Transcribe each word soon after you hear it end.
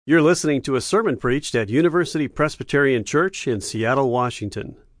You're listening to a sermon preached at University Presbyterian Church in Seattle,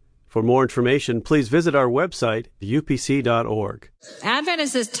 Washington. For more information, please visit our website, upc.org. Advent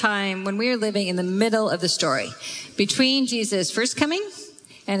is this time when we are living in the middle of the story, between Jesus' first coming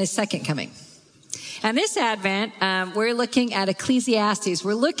and his second coming. And this Advent, we're looking at Ecclesiastes.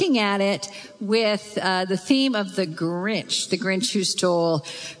 We're looking at it with the theme of the Grinch who stole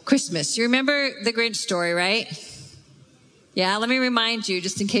Christmas. You remember the Grinch story, right? Yeah, let me remind you,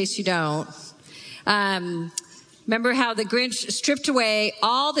 just in case you don't. Remember how the Grinch stripped away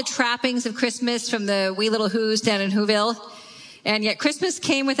all the trappings of Christmas from the wee little Who's down in Whoville? And yet Christmas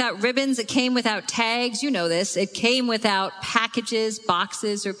came without ribbons. It came without tags. You know this. It came without packages,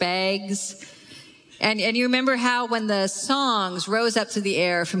 boxes, or bags. And you remember how when the songs rose up to the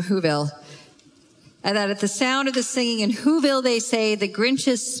air from Whoville, and that at the sound of the singing in Whoville, they say the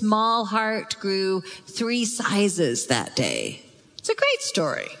Grinch's small heart grew 3 sizes that day. It's a great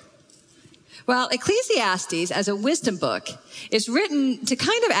story. Well, Ecclesiastes, as a wisdom book, is written to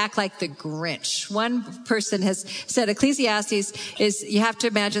kind of act like the Grinch. One person has said Ecclesiastes is, you have to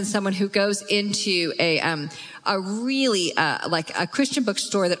imagine someone who goes into a really, like a Christian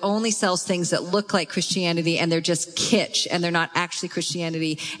bookstore that only sells things that look like Christianity, and they're just kitsch and they're not actually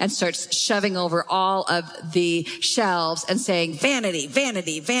Christianity, and starts shoving over all of the shelves and saying, vanity,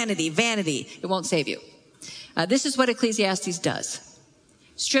 vanity, vanity, vanity. It won't save you. This is what Ecclesiastes does.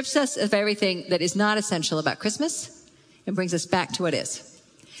 Strips us of everything that is not essential about Christmas and brings us back to what is.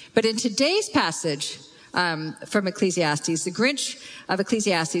 But in today's passage from Ecclesiastes, the Grinch of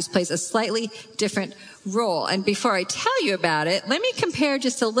Ecclesiastes plays a slightly different role. And before I tell you about it, let me compare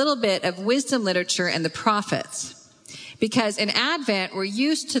just a little bit of wisdom literature and the prophets. Because in Advent, we're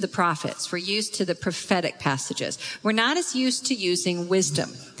used to the prophets. We're used to the prophetic passages. We're not as used to using wisdom.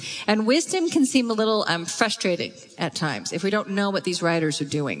 And wisdom can seem a little frustrating at times if we don't know what these writers are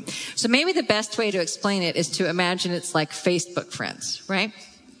doing. So maybe the best way to explain it is to imagine it's like Facebook friends, right?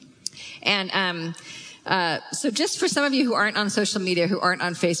 And so just for some of you who aren't on social media, who aren't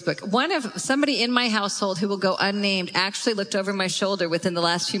on Facebook, somebody in my household who will go unnamed actually looked over my shoulder within the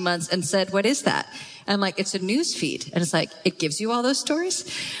last few months and said, "What is that?" And I'm like, "It's a news feed." And it's like, it gives you all those stories?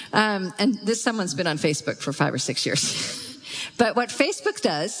 And someone's been on Facebook for 5 or 6 years. But what Facebook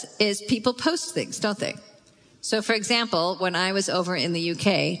does is people post things, don't they? So, for example, when I was over in the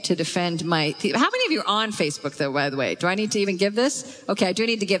UK to defend how many of you are on Facebook, though, by the way? Do I need to even give this? Okay, I do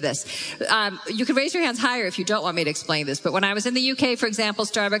need to give this. You can raise your hands higher if you don't want me to explain this. But when I was in the UK, for example,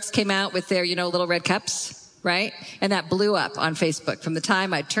 Starbucks came out with their, little red cups, right? And that blew up on Facebook from the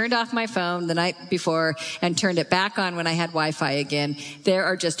time I turned off my phone the night before and turned it back on when I had Wi-Fi again. There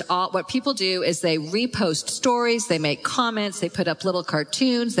are just what people do is they repost stories, they make comments, they put up little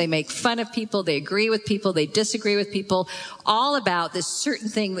cartoons, they make fun of people, they agree with people, they disagree with people, all about this certain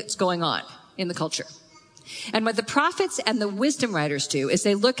thing that's going on in the culture. And what the prophets and the wisdom writers do is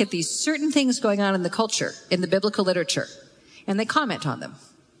they look at these certain things going on in the culture, in the biblical literature, and they comment on them.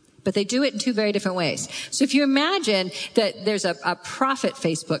 But they do it in 2 very different ways. So if you imagine that there's a prophet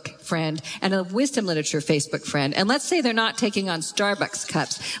Facebook friend and a wisdom literature Facebook friend, and let's say they're not taking on Starbucks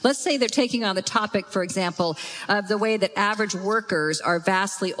cups. Let's say they're taking on the topic, for example, of the way that average workers are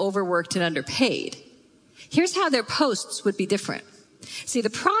vastly overworked and underpaid. Here's how their posts would be different. See,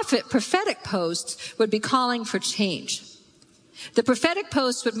 the prophetic posts would be calling for change. The prophetic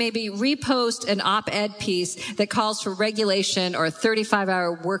post would maybe repost an op-ed piece that calls for regulation or a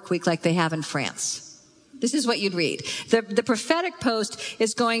 35-hour work week like they have in France. This is what you'd read. The prophetic post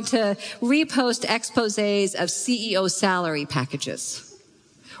is going to repost exposés of CEO salary packages,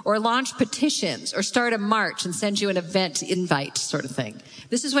 or launch petitions, or start a march and send you an event invite sort of thing.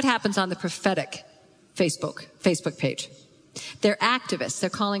 This is what happens on the prophetic Facebook page. They're activists.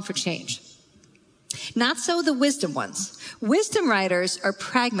 They're calling for change. Not so the wisdom ones. Wisdom writers are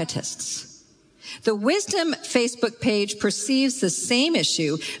pragmatists. The wisdom Facebook page perceives the same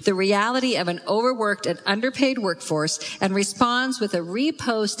issue, the reality of an overworked and underpaid workforce, and responds with a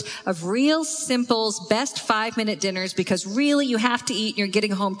repost of real simple's best 5-minute dinners because really you have to eat and you're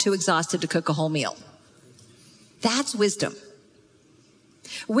getting home too exhausted to cook a whole meal. That's wisdom.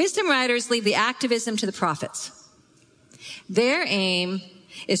 Wisdom writers leave the activism to the prophets. Their aim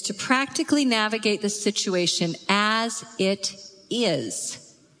is to practically navigate the situation as it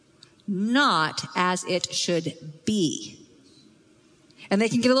is, not as it should be. And they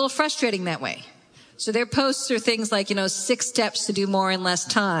can get a little frustrating that way. So their posts are things like, 6 steps to do more in less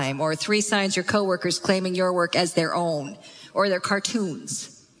time, or 3 signs your coworkers claiming your work as their own, or their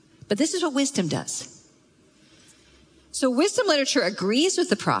cartoons. But this is what wisdom does. So wisdom literature agrees with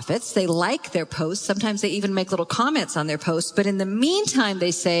the prophets. They like their posts. Sometimes they even make little comments on their posts. But in the meantime,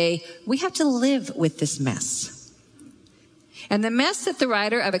 they say, we have to live with this mess. And the mess that the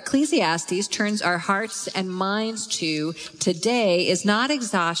writer of Ecclesiastes turns our hearts and minds to today is not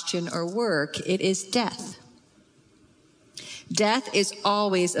exhaustion or work. It is death. Death is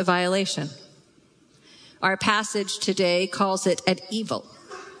always a violation. Our passage today calls it an evil.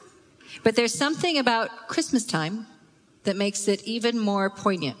 But there's something about Christmas time that makes it even more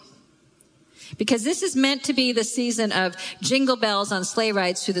poignant. Because this is meant to be the season of jingle bells on sleigh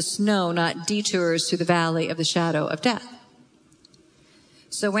rides through the snow, not detours through the valley of the shadow of death.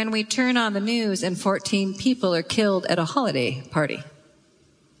 So when we turn on the news and 14 people are killed at a holiday party,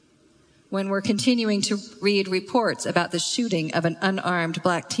 when we're continuing to read reports about the shooting of an unarmed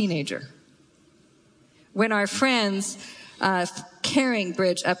black teenager, when our friends carrying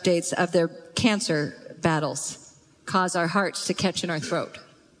bridge updates of their cancer battles cause our hearts to catch in our throat,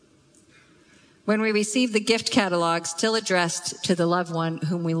 when we receive the gift catalog still addressed to the loved one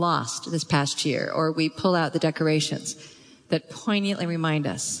whom we lost this past year, or we pull out the decorations that poignantly remind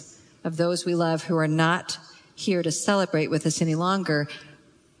us of those we love who are not here to celebrate with us any longer,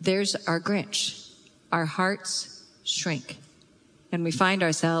 there's our Grinch. Our hearts shrink, and we find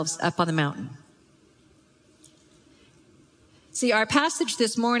ourselves up on the mountain. See, our passage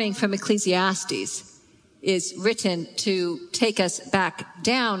this morning from Ecclesiastes is written to take us back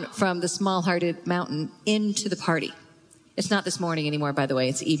down from the small-hearted mountain into the party. It's not this morning anymore, by the way,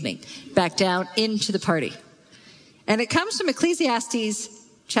 it's evening. Back down into the party. And it comes from Ecclesiastes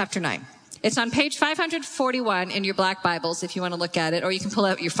chapter 9. It's on page 541 in your black Bibles if you want to look at it, or you can pull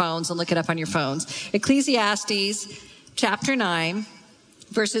out your phones and look it up on your phones. Ecclesiastes chapter 9,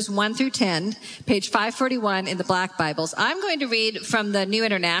 verses 1 through 10, page 541 in the black Bibles. I'm going to read from the New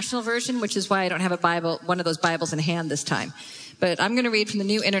International Version, which is why I don't have a Bible, one of those Bibles in hand this time. But I'm going to read from the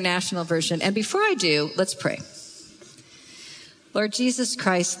New International Version. And before I do, let's pray. Lord Jesus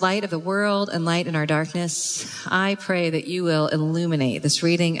Christ, light of the world and light in our darkness, I pray that you will illuminate this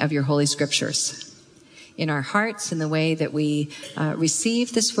reading of your Holy Scriptures in our hearts, in the way that we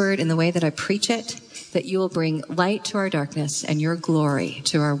receive this word, in the way that I preach it, that you will bring light to our darkness and your glory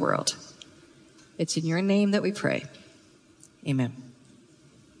to our world. It's in your name that we pray. Amen.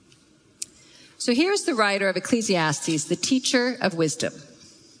 So here's the writer of Ecclesiastes, the teacher of wisdom.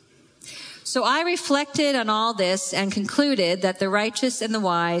 So I reflected on all this and concluded that the righteous and the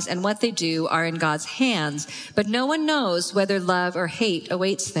wise and what they do are in God's hands, but no one knows whether love or hate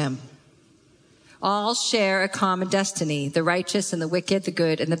awaits them. All share a common destiny, the righteous and the wicked, the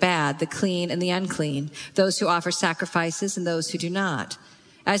good and the bad, the clean and the unclean, those who offer sacrifices and those who do not.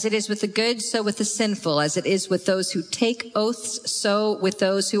 As it is with the good, so with the sinful. As it is with those who take oaths, so with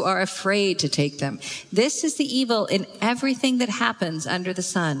those who are afraid to take them. This is the evil in everything that happens under the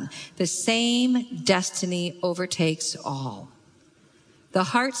sun. The same destiny overtakes all. The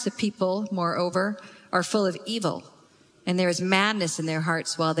hearts of people, moreover, are full of evil, and there is madness in their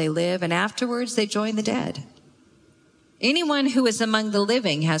hearts while they live, and afterwards they join the dead. Anyone who is among the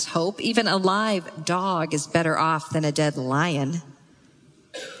living has hope. Even a live dog is better off than a dead lion.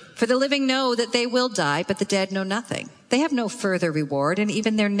 For the living know that they will die, but the dead know nothing. They have no further reward, and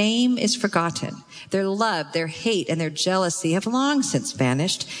even their name is forgotten. Their love, their hate, and their jealousy have long since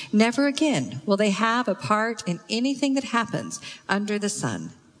vanished. Never again will they have a part in anything that happens under the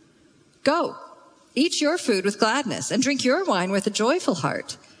sun. Go, eat your food with gladness, and drink your wine with a joyful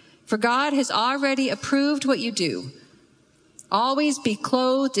heart. For God has already approved what you do. Always be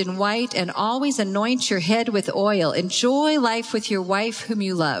clothed in white and always anoint your head with oil. Enjoy life with your wife whom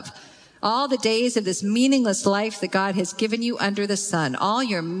you love. All the days of this meaningless life that God has given you under the sun. All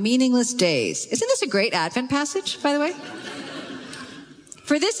your meaningless days. Isn't this a great Advent passage, by the way?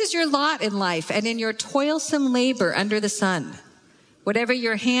 For this is your lot in life and in your toilsome labor under the sun. Whatever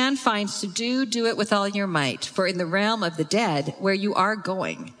your hand finds to do, do it with all your might. For in the realm of the dead, where you are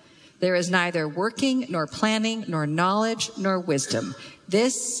going, there is neither working, nor planning, nor knowledge, nor wisdom.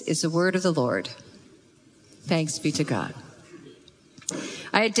 This is the word of the Lord. Thanks be to God.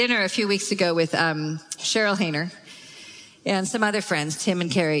 I had dinner a few weeks ago with Cheryl Hayner and some other friends, Tim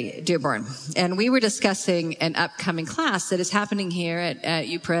and Carrie Dearborn. And we were discussing an upcoming class that is happening here at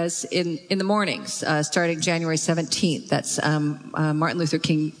UPres in the mornings, starting January 17th. That's Martin Luther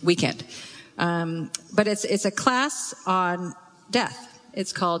King weekend. But it's a class on death.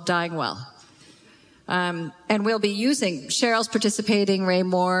 It's called Dying Well. And we'll be using, Cheryl's participating, Ray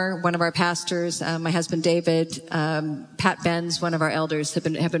Moore, one of our pastors, my husband David, Pat Benz, one of our elders, have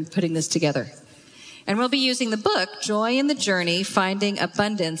been putting this together. And we'll be using the book, Joy in the Journey, Finding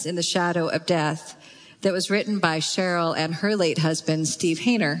Abundance in the Shadow of Death, that was written by Cheryl and her late husband, Steve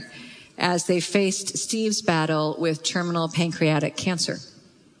Hayner, as they faced Steve's battle with terminal pancreatic cancer.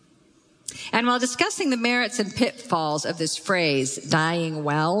 And while discussing the merits and pitfalls of this phrase, dying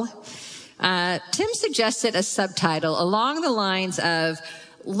well, Tim suggested a subtitle along the lines of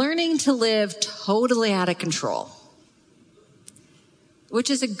learning to live totally out of control, which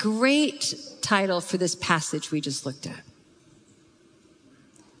is a great title for this passage we just looked at.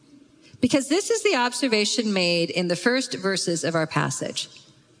 Because this is the observation made in the first verses of our passage,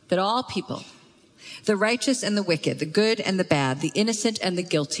 that all people, the righteous and the wicked, the good and the bad, the innocent and the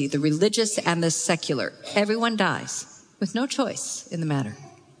guilty, the religious and the secular, everyone dies with no choice in the matter.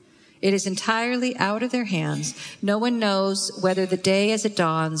 It is entirely out of their hands. No one knows whether the day as it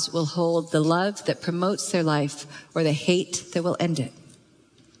dawns will hold the love that promotes their life or the hate that will end it.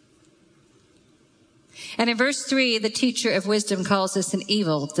 And in verse 3, the teacher of wisdom calls this an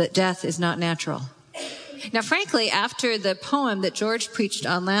evil, that death is not natural. Now, frankly, after the poem that George preached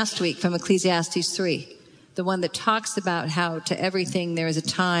on last week from Ecclesiastes 3, the one that talks about how to everything there is a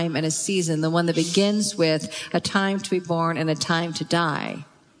time and a season, the one that begins with a time to be born and a time to die,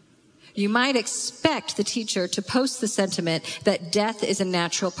 you might expect the teacher to post the sentiment that death is a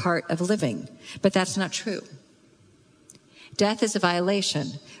natural part of living, but that's not true. Death is a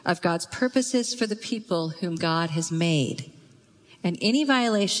violation of God's purposes for the people whom God has made. And any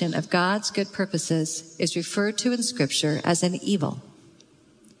violation of God's good purposes is referred to in Scripture as an evil.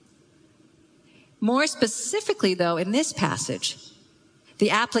 More specifically, though, in this passage,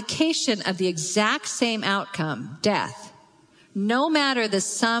 the application of the exact same outcome, death, no matter the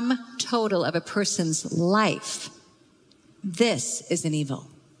sum total of a person's life, this is an evil.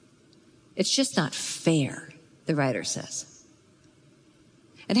 It's just not fair, the writer says.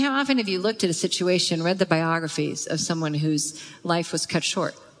 And how often have you looked at a situation, read the biographies of someone whose life was cut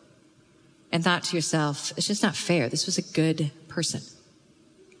short, and thought to yourself, it's just not fair. This was a good person.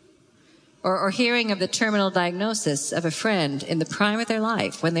 Or hearing of the terminal diagnosis of a friend in the prime of their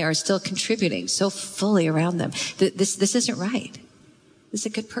life when they are still contributing so fully around them. This isn't right. This is a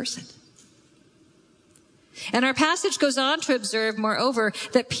good person. And our passage goes on to observe, moreover,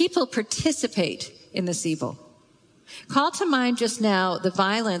 that people participate in this evil. Call to mind just now the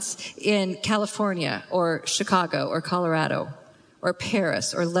violence in California or Chicago or Colorado or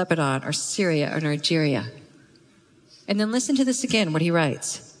Paris or Lebanon or Syria or Nigeria. And then listen to this again, what he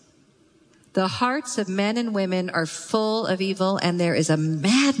writes. The hearts of men and women are full of evil, and there is a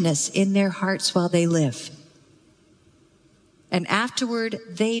madness in their hearts while they live. And afterward,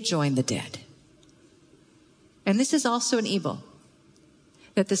 they join the dead. And this is also an evil,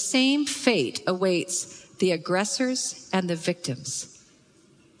 that the same fate awaits the aggressors and the victims,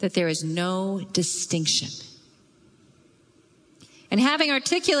 that there is no distinction. And having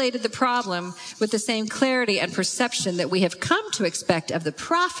articulated the problem with the same clarity and perception that we have come to expect of the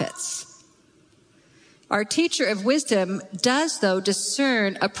prophets, our teacher of wisdom does, though,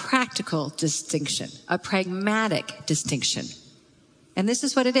 discern a practical distinction, a pragmatic distinction. And this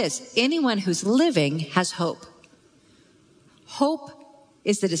is what it is. Anyone who's living has hope. Hope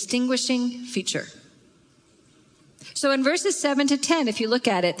is the distinguishing feature. So in verses 7 to 10, if you look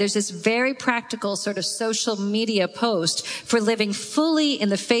at it, there's this very practical sort of social media post for living fully in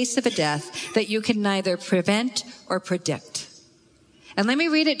the face of a death that you can neither prevent or predict. And let me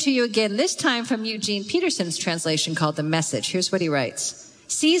read it to you again, this time from Eugene Peterson's translation called The Message. Here's what he writes.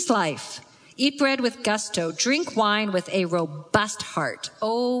 Seize life, eat bread with gusto, drink wine with a robust heart.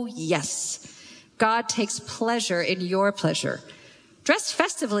 Oh, yes, God takes pleasure in your pleasure. Dress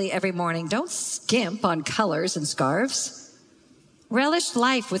festively every morning. Don't skimp on colors and scarves. Relish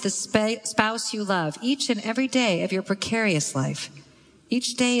life with the spouse you love each and every day of your precarious life.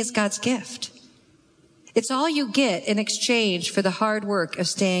 Each day is God's gift. It's all you get in exchange for the hard work of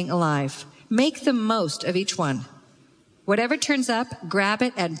staying alive. Make the most of each one. Whatever turns up, grab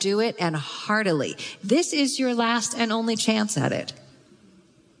it and do it, and heartily. This is your last and only chance at it.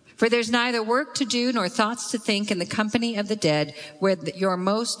 For there's neither work to do nor thoughts to think in the company of the dead, where you're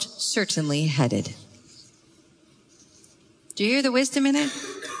most certainly headed. Do you hear the wisdom in it?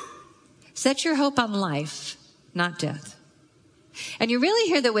 Set your hope on life, not death. And you really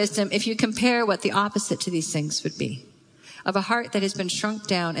hear the wisdom if you compare what the opposite to these things would be, of a heart that has been shrunk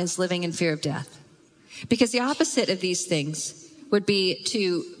down and is living in fear of death. Because the opposite of these things would be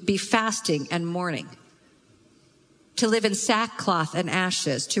to be fasting and mourning, to live in sackcloth and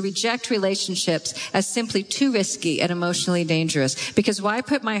ashes, to reject relationships as simply too risky and emotionally dangerous. Because why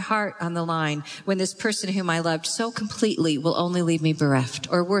put my heart on the line when this person whom I loved so completely will only leave me bereft,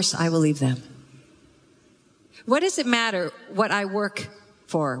 or worse, I will leave them? What does it matter what I work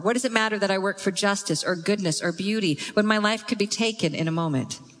for? What does it matter that I work for justice or goodness or beauty when my life could be taken in a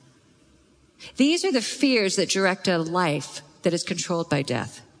moment? These are the fears that direct a life that is controlled by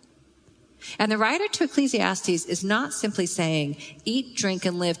death. And the writer to Ecclesiastes is not simply saying, eat, drink,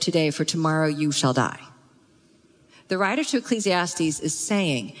 and live today, for tomorrow you shall die. The writer to Ecclesiastes is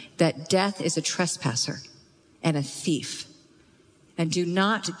saying that death is a trespasser and a thief, and do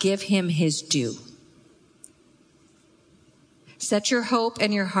not give him his due. Set your hope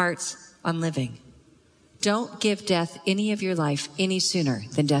and your hearts on living. Don't give death any of your life any sooner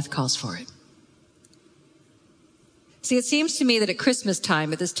than death calls for it. See, it seems to me that at Christmas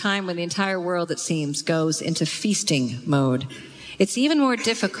time, at this time when the entire world, it seems, goes into feasting mode, it's even more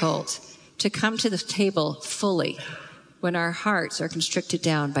difficult to come to the table fully when our hearts are constricted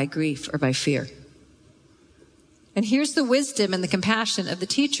down by grief or by fear. And here's the wisdom and the compassion of the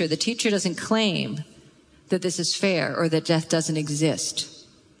teacher. The teacher doesn't claim that this is fair or that death doesn't exist.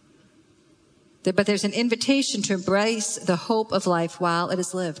 But there's an invitation to embrace the hope of life while it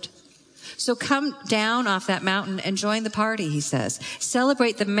is lived. So come down off that mountain and join the party, he says.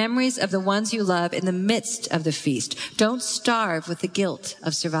 Celebrate the memories of the ones you love in the midst of the feast. Don't starve with the guilt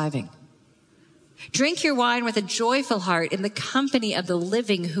of surviving. Drink your wine with a joyful heart in the company of the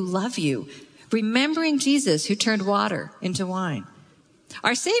living who love you, remembering Jesus who turned water into wine.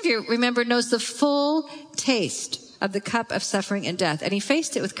 Our Savior, remember, knows the full taste of the cup of suffering and death, and he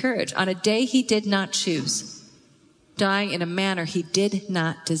faced it with courage on a day he did not choose, dying in a manner he did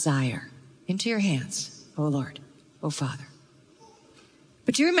not desire. Into your hands, O Lord, O Father.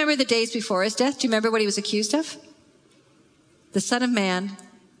 But do you remember the days before his death? Do you remember what he was accused of? The Son of Man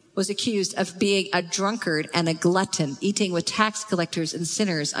was accused of being a drunkard and a glutton, eating with tax collectors and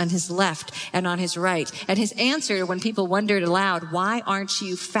sinners on his left and on his right. And his answer, when people wondered aloud, why aren't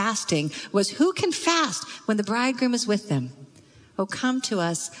you fasting, was, who can fast when the bridegroom is with them? Oh, come to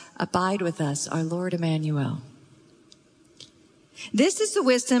us, abide with us, our Lord Emmanuel. This is the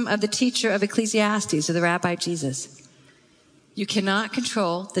wisdom of the teacher of Ecclesiastes, of the Rabbi Jesus. You cannot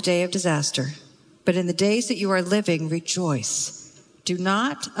control the day of disaster, but in the days that you are living, rejoice. Do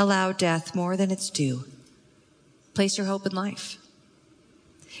not allow death more than its due. Place your hope in life.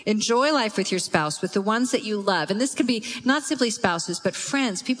 Enjoy life with your spouse, with the ones that you love. And this could be not simply spouses, but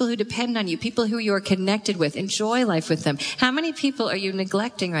friends, people who depend on you, people who you are connected with. Enjoy life with them. How many people are you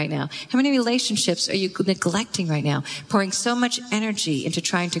neglecting right now? How many relationships are you neglecting right now? Pouring so much energy into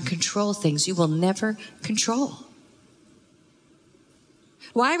trying to control things you will never control.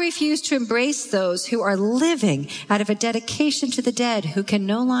 Why refuse to embrace those who are living out of a dedication to the dead who can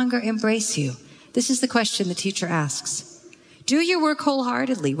no longer embrace you? This is the question the teacher asks. Do your work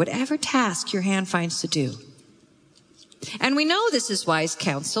wholeheartedly, whatever task your hand finds to do. And we know this is wise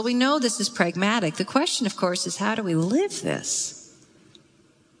counsel. We know this is pragmatic. The question, of course, is how do we live this?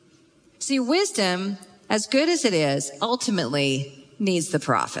 See, wisdom, as good as it is, ultimately needs the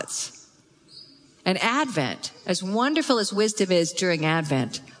prophets. And Advent, as wonderful as wisdom is during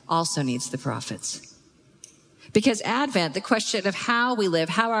Advent, also needs the prophets. Because Advent, the question of how we live,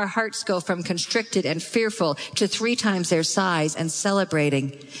 how our hearts go from constricted and fearful to 3 times their size and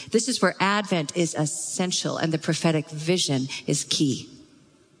celebrating, this is where Advent is essential and the prophetic vision is key.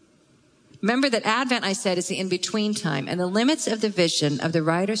 Remember that Advent, I said, is the in-between time, and the limits of the vision of the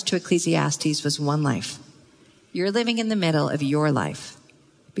writers to Ecclesiastes was one life. You're living in the middle of your life,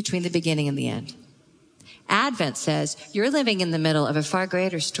 between the beginning and the end. Advent says you're living in the middle of a far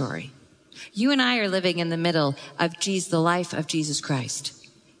greater story. You and I are living in the middle of the life of Jesus Christ,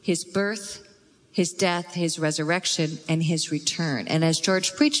 his birth, his death, his resurrection, and his return. And as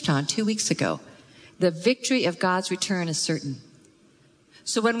George preached on 2 weeks ago, the victory of God's return is certain.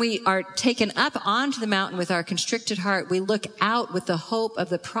 So when we are taken up onto the mountain with our constricted heart, we look out with the hope of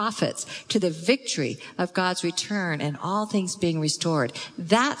the prophets to the victory of God's return and all things being restored.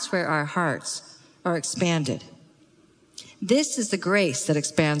 That's where our hearts are expanded. This is the grace that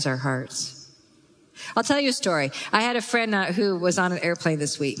expands our hearts. I'll tell you a story. I had a friend who was on an airplane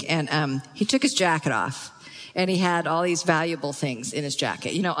this week, and he took his jacket off, and he had all these valuable things in his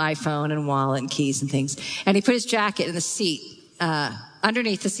jacket, iPhone and wallet and keys and things. And he put his jacket in the seat,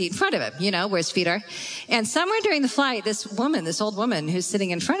 underneath the seat in front of him, where his feet are. And somewhere during the flight, this old woman who's sitting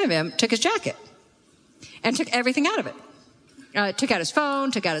in front of him took his jacket and took everything out of it. Took out his phone,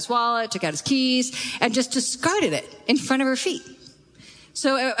 took out his wallet, took out his keys, and just discarded it in front of her feet.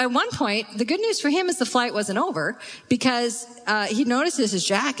 So at one point, the good news for him is the flight wasn't over, because he notices his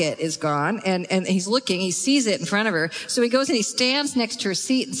jacket is gone, and he's looking, he sees it in front of her. So he goes and he stands next to her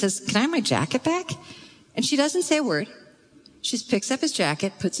seat and says, "Can I have my jacket back?" And she doesn't say a word. She just picks up his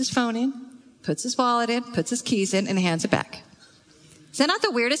jacket, puts his phone in, puts his wallet in, puts his keys in, and hands it back. Is that not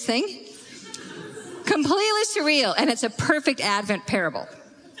the weirdest thing? Completely surreal, and it's a perfect Advent parable.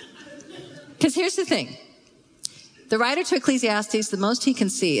 Because here's the thing. The writer to Ecclesiastes, the most he can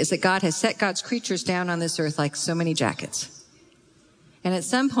see is that God has set God's creatures down on this earth like so many jackets. And at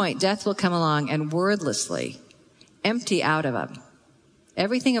some point, death will come along and wordlessly empty out of them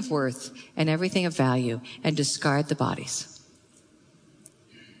everything of worth and everything of value and discard the bodies.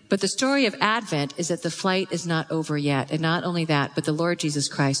 But the story of Advent is that the flight is not over yet. And not only that, but the Lord Jesus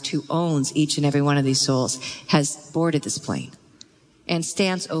Christ, who owns each and every one of these souls, has boarded this plane and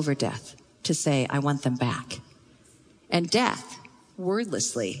stands over death to say, I want them back. And death,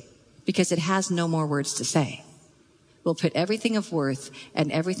 wordlessly, because it has no more words to say, will put everything of worth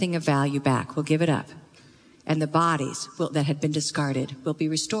and everything of value back. We'll give it up. And the bodies that had been discarded will be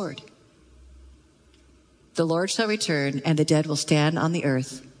restored. The Lord shall return, and the dead will stand on the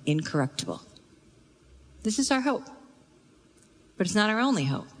earth incorruptible. This is our hope. But it's not our only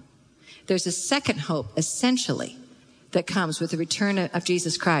hope. There's a second hope, essentially, that comes with the return of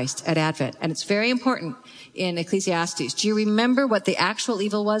Jesus Christ at Advent. And it's very important in Ecclesiastes. Do you remember what the actual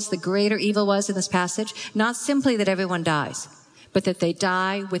evil was, the greater evil was in this passage? Not simply that everyone dies, but that they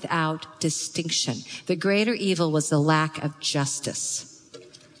die without distinction. The greater evil was the lack of justice.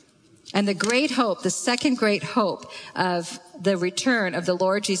 And the great hope, the second great hope of the return of the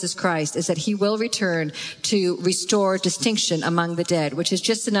Lord Jesus Christ is that he will return to restore distinction among the dead, which is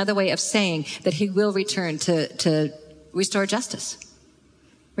just another way of saying that he will return to restore justice.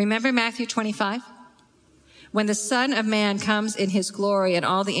 Remember Matthew 25? When the Son of Man comes in his glory and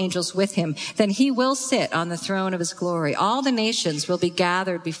all the angels with him, then he will sit on the throne of his glory. All the nations will be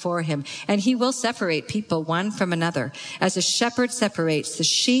gathered before him, and he will separate people one from another, as a shepherd separates the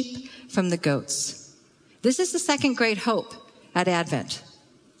sheep from the goats. This is the second great hope at Advent,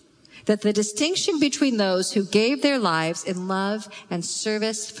 that the distinction between those who gave their lives in love and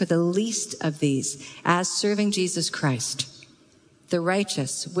service for the least of these, as serving Jesus Christ, the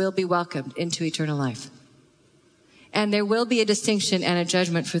righteous will be welcomed into eternal life. And there will be a distinction and a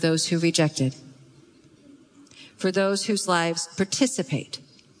judgment for those who rejected, for those whose lives participate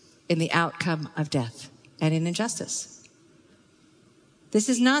in the outcome of death and in injustice. This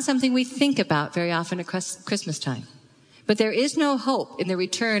is not something we think about very often at Christmas time. But there is no hope in the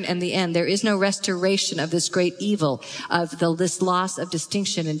return and the end. There is no restoration of this great evil, of this loss of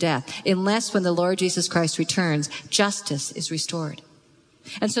distinction and death, unless when the Lord Jesus Christ returns, justice is restored.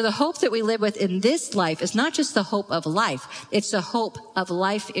 And so the hope that we live with in this life is not just the hope of life. It's the hope of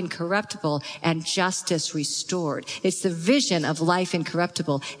life incorruptible and justice restored. It's the vision of life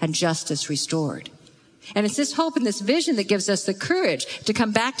incorruptible and justice restored. And it's this hope and this vision that gives us the courage to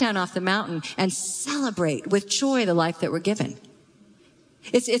come back down off the mountain and celebrate with joy the life that we're given.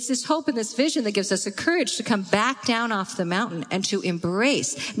 It's this hope and this vision that gives us the courage to come back down off the mountain and to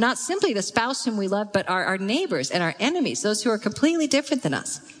embrace not simply the spouse whom we love, but our neighbors and our enemies, those who are completely different than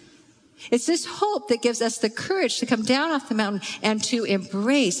us. It's this hope that gives us the courage to come down off the mountain and to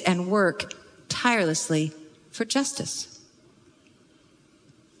embrace and work tirelessly for justice.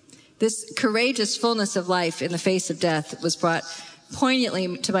 This courageous fullness of life in the face of death was brought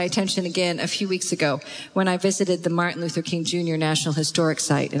poignantly to my attention again a few weeks ago when I visited the Martin Luther King Jr. National Historic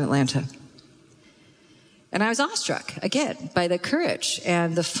Site in Atlanta. And I was awestruck, again, by the courage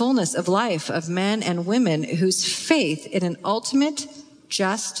and the fullness of life of men and women whose faith in an ultimate,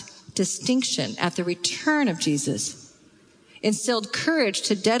 just distinction at the return of Jesus instilled courage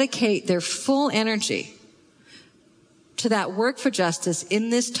to dedicate their full energy to that work for justice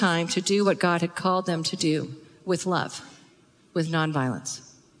in this time, to do what God had called them to do with love, with nonviolence.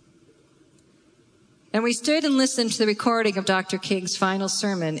 And we stood and listened to the recording of Dr. King's final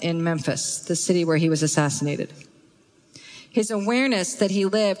sermon in Memphis, the city where he was assassinated. His awareness that he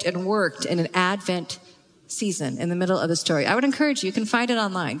lived and worked in an Advent season in the middle of the story. I would encourage you, you can find it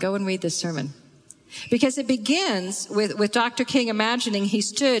online. Go and read this sermon. Because it begins with Dr. King imagining he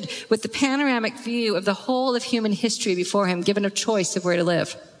stood with the panoramic view of the whole of human history before him, given a choice of where to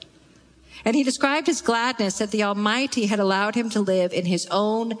live. And he described his gladness that the Almighty had allowed him to live in his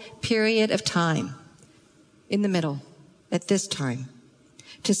own period of time, in the middle, at this time,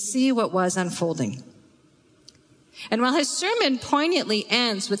 to see what was unfolding. And while his sermon poignantly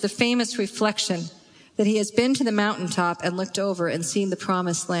ends with the famous reflection that he has been to the mountaintop and looked over and seen the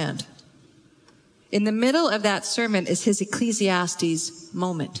promised land, in the middle of that sermon is his Ecclesiastes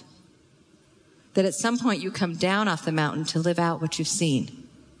moment. That at some point you come down off the mountain to live out what you've seen.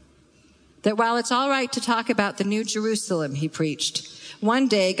 That while it's all right to talk about the New Jerusalem, he preached, one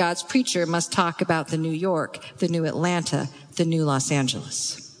day God's preacher must talk about the New York, the New Atlanta, the New Los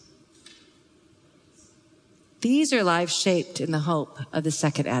Angeles. These are lives shaped in the hope of the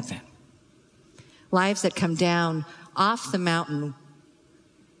second advent. Lives that come down off the mountain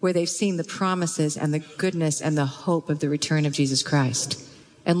where they've seen the promises and the goodness and the hope of the return of Jesus Christ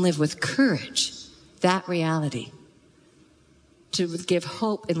and live with courage that reality to give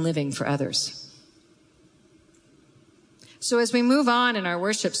hope in living for others. So as we move on in our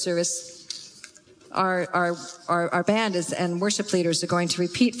worship service, our band and worship leaders are going to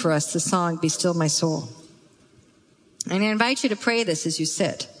repeat for us the song, Be Still My Soul. And I invite you to pray this as you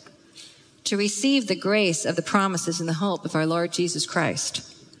sit, to receive the grace of the promises and the hope of our Lord Jesus Christ,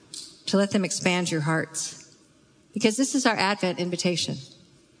 to let them expand your hearts. Because this is our Advent invitation,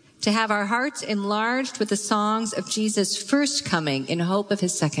 to have our hearts enlarged with the songs of Jesus' first coming in hope of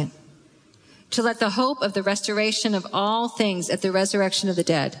his second, to let the hope of the restoration of all things at the resurrection of the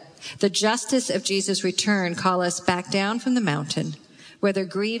dead, the justice of Jesus' return call us back down from the mountain, whether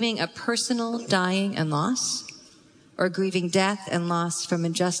grieving a personal dying and loss, or grieving death and loss from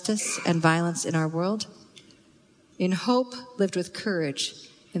injustice and violence in our world, in hope lived with courage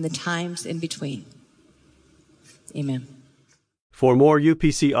in the times in between. Amen. For more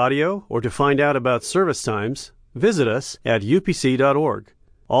UPC audio or to find out about service times, visit us at upc.org.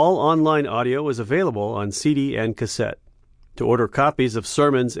 All online audio is available on CD and cassette. To order copies of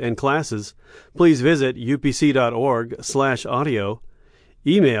sermons and classes, please visit upc.org/audio,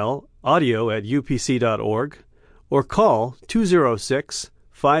 email audio@upc.org, or call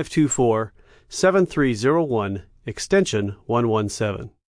 206-524-7301, extension 117.